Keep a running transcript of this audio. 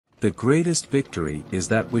The greatest victory is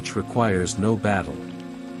that which requires no battle.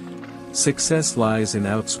 Success lies in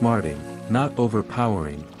outsmarting, not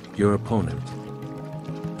overpowering, your opponent.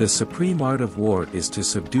 The supreme art of war is to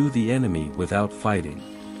subdue the enemy without fighting.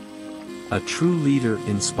 A true leader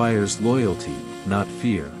inspires loyalty, not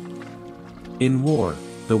fear. In war,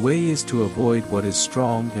 the way is to avoid what is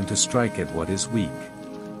strong and to strike at what is weak.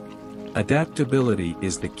 Adaptability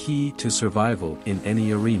is the key to survival in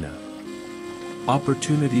any arena.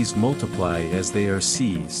 Opportunities multiply as they are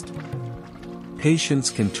seized. Patience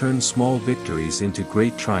can turn small victories into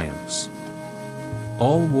great triumphs.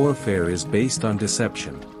 All warfare is based on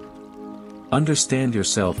deception. Understand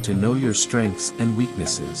yourself to know your strengths and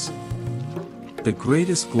weaknesses. The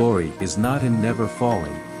greatest glory is not in never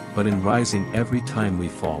falling, but in rising every time we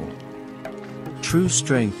fall. True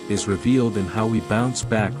strength is revealed in how we bounce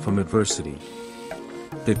back from adversity.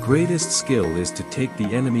 The greatest skill is to take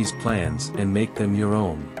the enemy's plans and make them your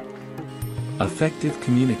own. Effective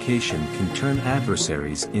communication can turn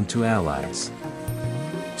adversaries into allies.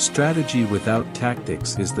 Strategy without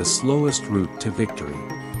tactics is the slowest route to victory.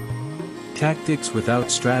 Tactics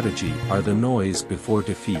without strategy are the noise before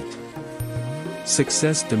defeat.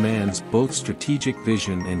 Success demands both strategic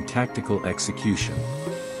vision and tactical execution.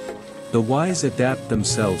 The wise adapt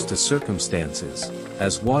themselves to circumstances,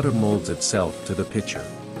 as water molds itself to the pitcher.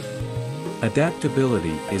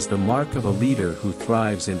 Adaptability is the mark of a leader who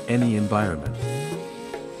thrives in any environment.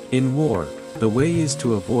 In war, the way is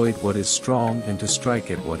to avoid what is strong and to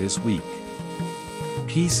strike at what is weak.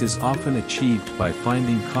 Peace is often achieved by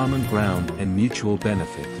finding common ground and mutual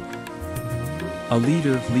benefit. A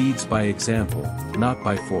leader leads by example, not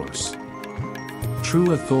by force.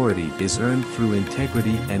 True authority is earned through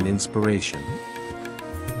integrity and inspiration.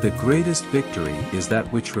 The greatest victory is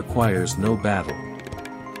that which requires no battle.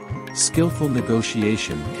 Skillful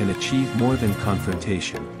negotiation can achieve more than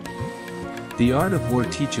confrontation. The art of war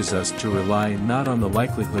teaches us to rely not on the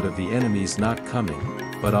likelihood of the enemy's not coming,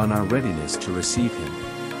 but on our readiness to receive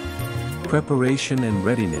him. Preparation and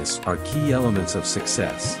readiness are key elements of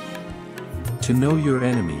success. To know your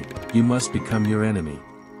enemy, you must become your enemy.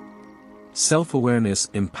 Self-awareness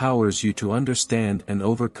empowers you to understand and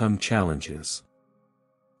overcome challenges.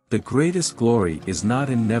 The greatest glory is not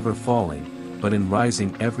in never falling, but in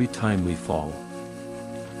rising every time we fall.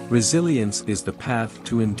 Resilience is the path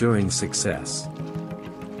to enduring success.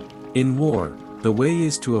 In war, the way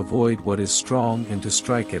is to avoid what is strong and to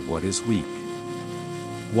strike at what is weak.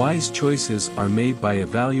 Wise choices are made by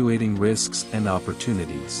evaluating risks and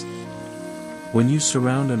opportunities. When you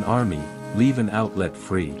surround an army, leave an outlet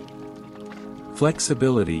free.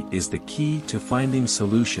 Flexibility is the key to finding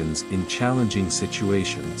solutions in challenging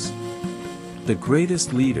situations. The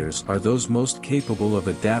greatest leaders are those most capable of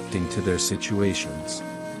adapting to their situations.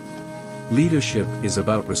 Leadership is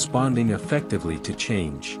about responding effectively to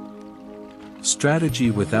change. Strategy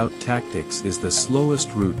without tactics is the slowest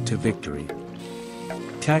route to victory.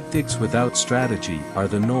 Tactics without strategy are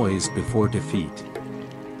the noise before defeat.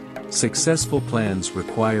 Successful plans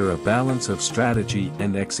require a balance of strategy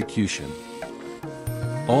and execution.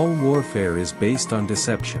 All warfare is based on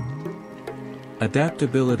deception.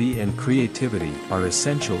 Adaptability and creativity are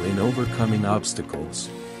essential in overcoming obstacles.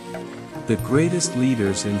 The greatest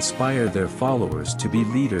leaders inspire their followers to be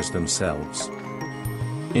leaders themselves.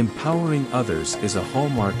 Empowering others is a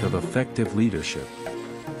hallmark of effective leadership.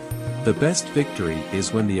 The best victory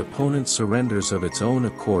is when the opponent surrenders of its own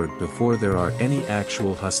accord before there are any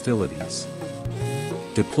actual hostilities.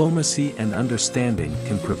 Diplomacy and understanding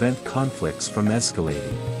can prevent conflicts from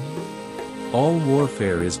escalating. All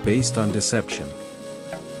warfare is based on deception.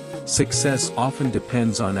 Success often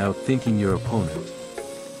depends on outthinking your opponent.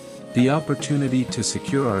 The opportunity to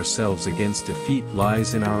secure ourselves against defeat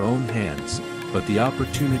lies in our own hands, but the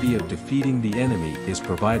opportunity of defeating the enemy is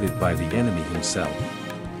provided by the enemy himself.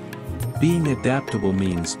 Being adaptable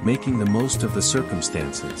means making the most of the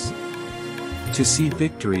circumstances. To see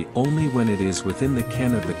victory only when it is within the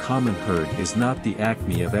ken of the common herd is not the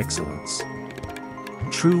acme of excellence.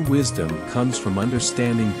 True wisdom comes from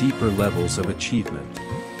understanding deeper levels of achievement.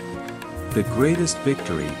 The greatest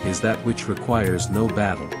victory is that which requires no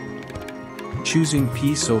battle. Choosing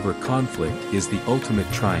peace over conflict is the ultimate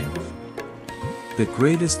triumph. The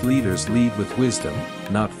greatest leaders lead with wisdom,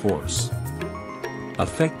 not force.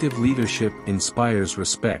 Effective leadership inspires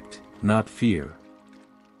respect, not fear.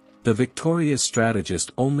 The victorious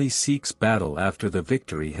strategist only seeks battle after the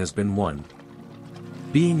victory has been won.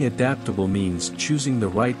 Being adaptable means choosing the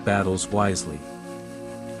right battles wisely.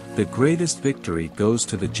 The greatest victory goes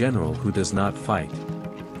to the general who does not fight.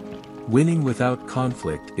 Winning without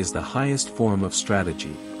conflict is the highest form of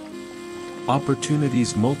strategy.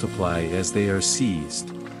 Opportunities multiply as they are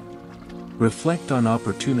seized. Reflect on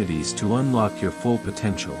opportunities to unlock your full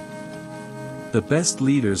potential. The best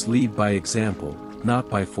leaders lead by example, not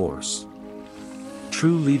by force.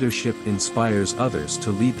 True leadership inspires others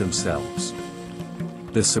to lead themselves.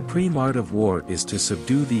 The supreme art of war is to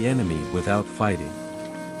subdue the enemy without fighting.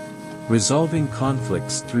 Resolving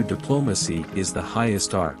conflicts through diplomacy is the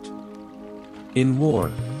highest art. In war,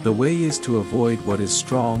 the way is to avoid what is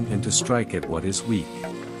strong and to strike at what is weak.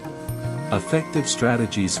 Effective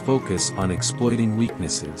strategies focus on exploiting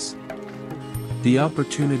weaknesses. The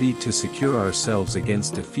opportunity to secure ourselves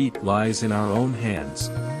against defeat lies in our own hands,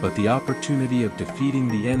 but the opportunity of defeating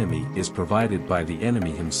the enemy is provided by the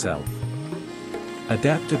enemy himself.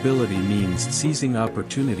 Adaptability means seizing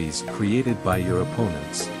opportunities created by your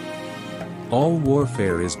opponents. All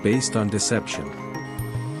warfare is based on deception.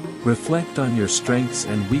 Reflect on your strengths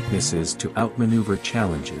and weaknesses to outmaneuver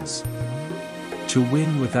challenges. To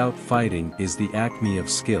win without fighting is the acme of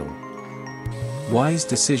skill. Wise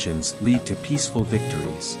decisions lead to peaceful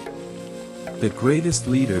victories. The greatest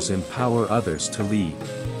leaders empower others to lead.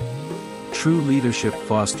 True leadership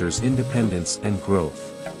fosters independence and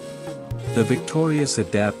growth. The victorious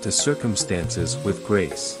adapt to circumstances with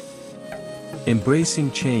grace.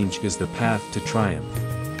 Embracing change is the path to triumph.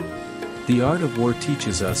 The art of war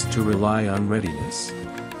teaches us to rely on readiness.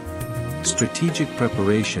 Strategic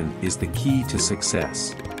preparation is the key to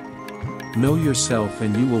success. Know yourself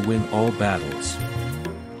and you will win all battles.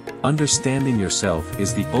 Understanding yourself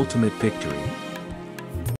is the ultimate victory.